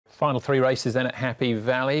Final 3 races then at Happy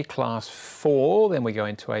Valley, Class 4. Then we go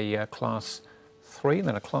into a Class 3, and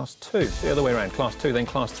then a Class 2. The other way around, Class 2, then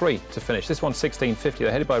Class 3 to finish. This one's 1650.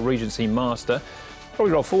 They're headed by Regency Master.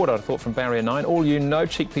 Probably roll forward, I'd have thought, from barrier 9. All you know,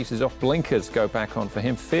 cheek pieces off, blinkers go back on for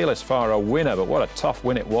him. Fearless Fire, a winner, but what a tough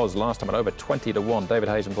win it was last time at over 20 to 1. David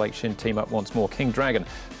Hayes and Blake Shin team up once more. King Dragon,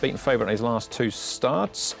 beaten favourite in his last 2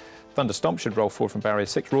 starts. Thunder Stomp should roll forward from barrier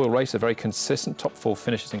 6. Royal Racer, very consistent, top 4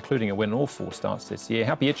 finishes, including a win in all 4 starts this year.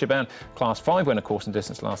 Happy Ichiban, Class 5 winner, course and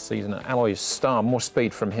distance last season. And Alloy Star, more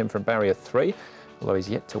speed from him from barrier 3, although he's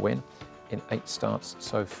yet to win in 8 starts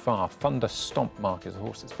so far. Thunder Stomp, Mark, is a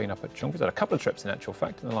horse that's been up at Chung. He's had a couple of trips, in actual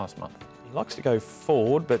fact, in the last month. He likes to go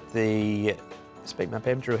forward, but the speed map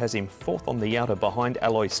Andrew has him 4th on the outer behind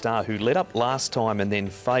Alloy Star, who led up last time and then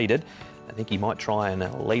faded. I think he might try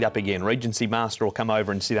and lead up again. Regency Master will come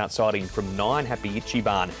over and sit outside him from 9. Happy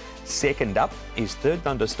Ichiban second up. His third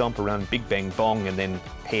Thunder Stomp around Big Bang Bong, and then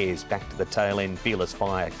pairs back to the tail end. Fearless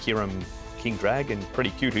Fire, Kiram, King Dragon,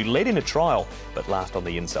 Pretty Cute, who led in a trial but last on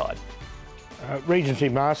the inside. Regency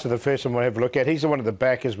Master, the first one we'll have a look at. He's the one at the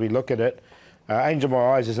back as we look at it. Angel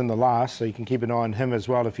My Eyes is in the last, so you can keep an eye on him as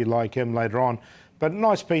well if you like him later on. But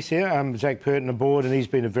nice piece here. Zach Purton aboard, and he's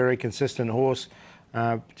been a very consistent horse.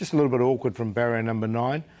 Just a little bit awkward from barrier number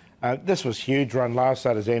 9. This was huge run last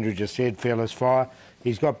start, as Andrew just said, Fearless Fire.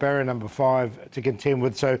 He's got barrier number 5 to contend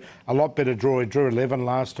with, so a lot better draw. He drew 11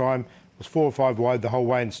 last time, was 4 or 5 wide the whole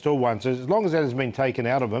way and still won. So as long as that has been taken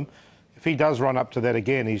out of him, if he does run up to that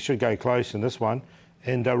again, he should go close in this one.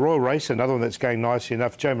 And Royal Race, another one that's going nicely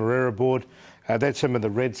enough. Joe Moreira aboard. That's him in the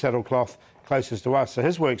red saddlecloth closest to us. So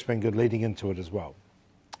his work's been good leading into it as well.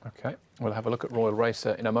 OK, we'll have a look at Royal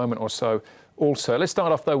Racer in a moment or so also. Let's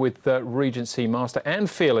start off, though, with Regency Master and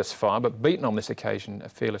Fearless Fire, but beaten on this occasion,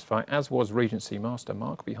 Fearless Fire, as was Regency Master,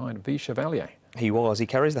 Mark, behind V Chevalier. He was. He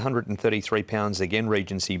carries the 133 pounds again,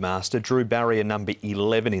 Regency Master. Drew barrier number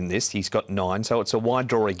 11 in this. He's got 9, so it's a wide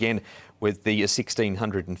draw again with the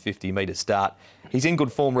 1,650 metre start. He's in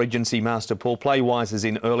good form, Regency Master, Paul. Play-wise is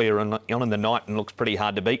in earlier on in the night and looks pretty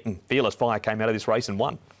hard to beat. And Fearless Fire came out of this race and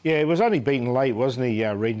won. Yeah, he was only beaten late, wasn't he,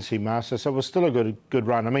 Regency Master? So it was still a good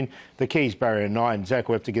run. I mean, the key's barrier 9. Zach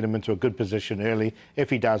will have to get him into a good position early. If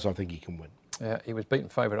he does, I think he can win. Yeah, he was beaten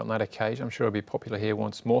favourite on that occasion. I'm sure he'll be popular here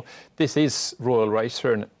once more. This is Royal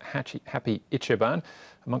Racer and Happy Ichiban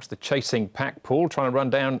amongst the chasing pack, Paul, trying to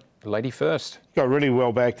run down Lady First. Got really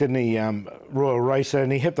well back, didn't he, Royal Racer,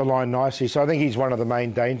 and he hit the line nicely. So I think he's one of the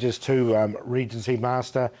main dangers to Regency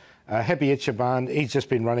Master. Happy Ichiban, he's just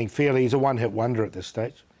been running fairly. He's a one-hit wonder at this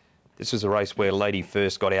stage. This was a race where Lady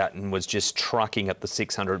First got out and was just trucking at the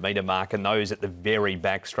 600 metre mark, and those at the very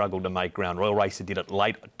back struggled to make ground. Royal Racer did it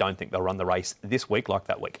late. I don't think they'll run the race this week like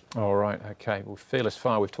that week. All right, OK. Well, Fearless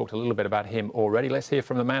Fire, we've talked a little bit about him already. Let's hear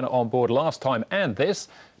from the man on board last time and this.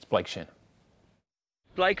 It's Blake Shin.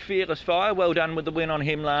 Blake, Fearless Fire, well done with the win on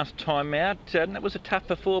him last time out. And that was a tough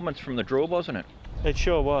performance from the draw, wasn't it? It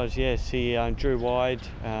sure was, yes. He drew wide,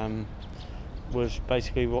 was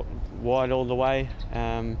basically wide all the way.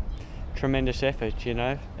 Tremendous effort, you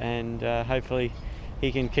know, and hopefully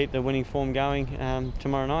he can keep the winning form going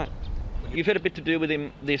tomorrow night. You've had a bit to do with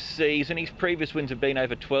him this season. His previous wins have been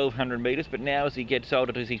over 1,200 metres, but now as he gets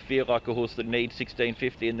older, does he feel like a horse that needs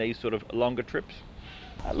 1,650 in these sort of longer trips?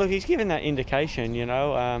 Look, he's given that indication, you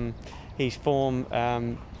know. His form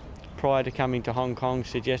prior to coming to Hong Kong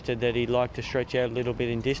suggested that he'd like to stretch out a little bit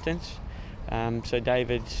in distance. So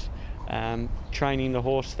David's training the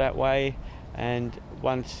horse that way, and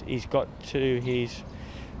once he's got to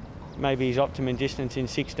maybe his optimum distance in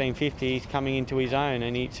 1,650, he's coming into his own,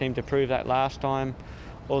 and he seemed to prove that last time.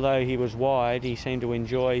 Although he was wide, he seemed to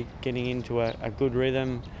enjoy getting into a good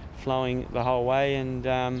rhythm, flowing the whole way,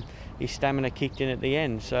 and his stamina kicked in at the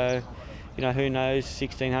end. So, you know, who knows,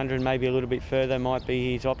 1,600, maybe a little bit further, might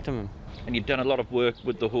be his optimum. And you've done a lot of work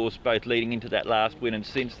with the horse both leading into that last win and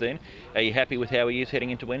since then. Are you happy with how he is heading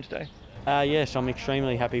into Wednesday? Yes, I'm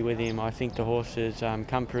extremely happy with him. I think the horse has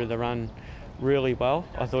come through the run really well.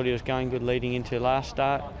 I thought he was going good leading into last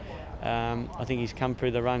start. I think he's come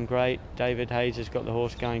through the run great. David Hayes has got the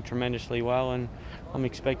horse going tremendously well, and I'm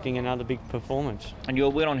expecting another big performance. And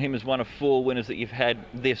your win on him is one of 4 winners that you've had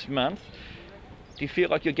this month. Do you feel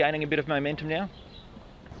like you're gaining a bit of momentum now?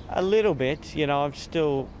 A little bit. You know, I'm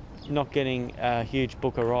still not getting a huge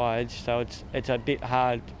book of rides, so it's a bit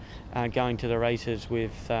hard going to the races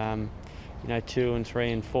with you know, 2 and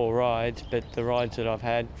 3 and 4 rides, but the rides that I've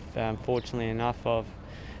had, fortunately enough, I've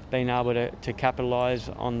been able to capitalise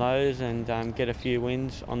on those and get a few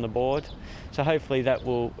wins on the board. So hopefully that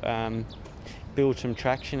will build some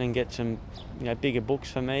traction and get some, you know, bigger books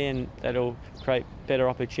for me, and that'll create better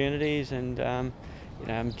opportunities, and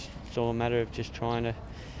it's all a matter of just trying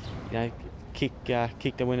to, kick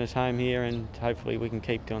the winners home here, and hopefully we can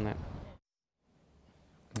keep doing that.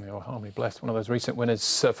 Yeah, well, Harmony Blessed, one of those recent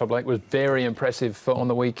winners for Blake, was very impressive on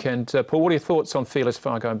the weekend. Paul, what are your thoughts on Fearless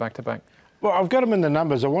Fire going back to back? Well, I've got him in the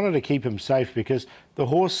numbers. I wanted to keep him safe because the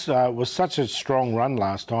horse was such a strong run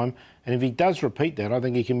last time, and if he does repeat that, I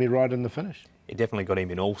think he can be right in the finish. It definitely got him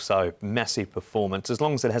in also. Massive performance. As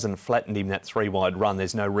long as it hasn't flattened him that 3-wide run,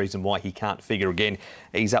 there's no reason why he can't figure again.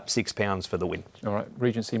 He's up £6 for the win. All right,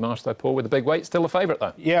 Regency Master, though, Paul, with the big weight, still a favourite,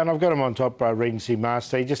 though. Yeah, and I've got him on top, Regency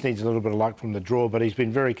Master. He just needs a little bit of luck from the draw, but he's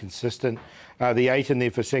been very consistent. The 8 in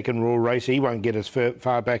there for second Royal Race, he won't get as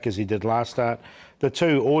far back as he did last start. The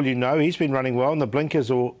 2, All You Know, he's been running well, and the blinkers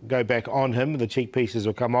will go back on him. The cheek pieces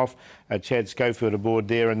will come off. Chad Schofield aboard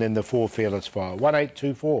there, and then the 4, Fearless Fire.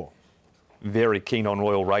 1-8-2-4. Very keen on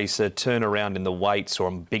Royal Racer, turn around in the weights, or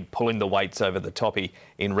a big pull in the weights over the toppy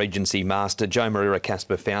in Regency Master. Joe Maria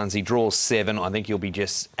Casper founds, he draws 7. I think he'll be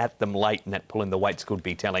just at them late, and that pull in the weights could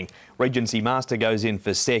be telling. Regency Master goes in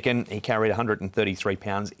for second. He carried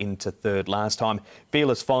 £133 into third last time.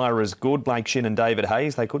 Fearless Fire is good. Blake Shin and David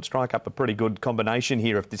Hayes, they could strike up a pretty good combination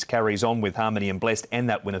here if this carries on with Harmony and Blessed and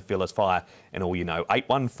that winner Fearless Fire. And All You Know,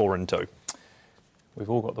 8-1, 4 and 2. We've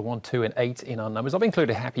all got the 1, 2 and 8 in our numbers. I've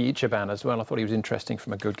included Happy Ichiban as well. I thought he was interesting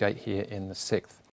from a good gate here in the 6th.